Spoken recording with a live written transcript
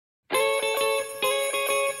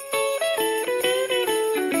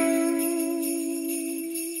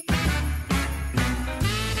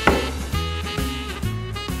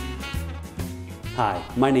Hi,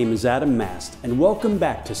 my name is Adam Mast, and welcome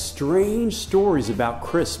back to Strange Stories About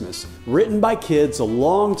Christmas, written by kids a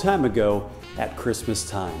long time ago at Christmas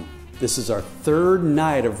time. This is our third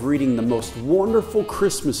night of reading the most wonderful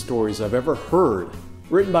Christmas stories I've ever heard,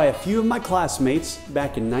 written by a few of my classmates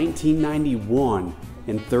back in 1991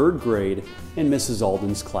 in third grade in Mrs.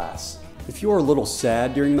 Alden's class. If you're a little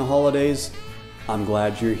sad during the holidays, I'm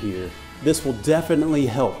glad you're here. This will definitely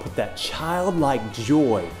help put that childlike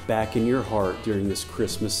joy back in your heart during this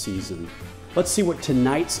Christmas season. Let's see what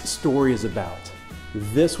tonight's story is about.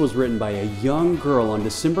 This was written by a young girl on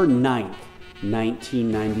December 9th,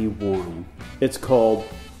 1991. It's called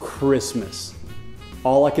Christmas.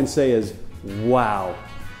 All I can say is, wow,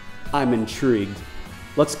 I'm intrigued.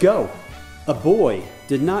 Let's go. A boy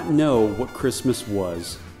did not know what Christmas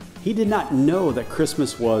was. He did not know that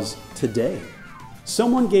Christmas was today.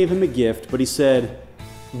 Someone gave him a gift, but he said,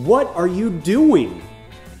 "What are you doing?"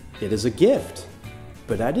 "It is a gift."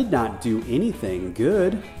 "But I did not do anything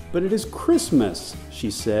good." "But it is Christmas,"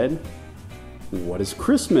 she said. "What is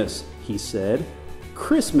Christmas?" he said.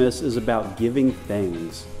 "Christmas is about giving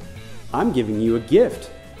things." "I'm giving you a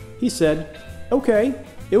gift." He said, "Okay."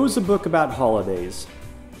 It was a book about holidays.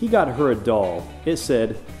 He got her a doll. It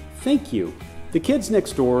said, "Thank you." The kids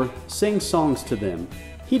next door sang songs to them.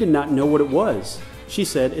 He did not know what it was. She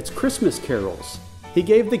said, "It's Christmas carols." He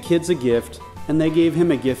gave the kids a gift, and they gave him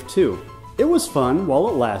a gift too. It was fun while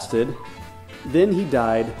it lasted. Then he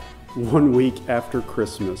died 1 week after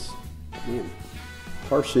Christmas. Man,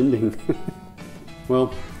 harsh ending.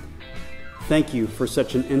 Well, thank you for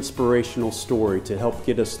such an inspirational story to help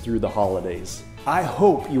get us through the holidays. I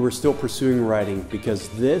hope you are still pursuing writing because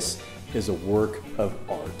this is a work of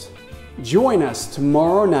art. Join us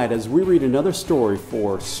tomorrow night as we read another story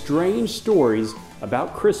for Strange Stories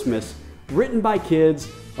About Christmas, written by kids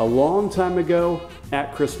a long time ago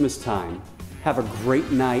at Christmas time. Have a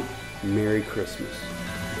great night. Merry Christmas.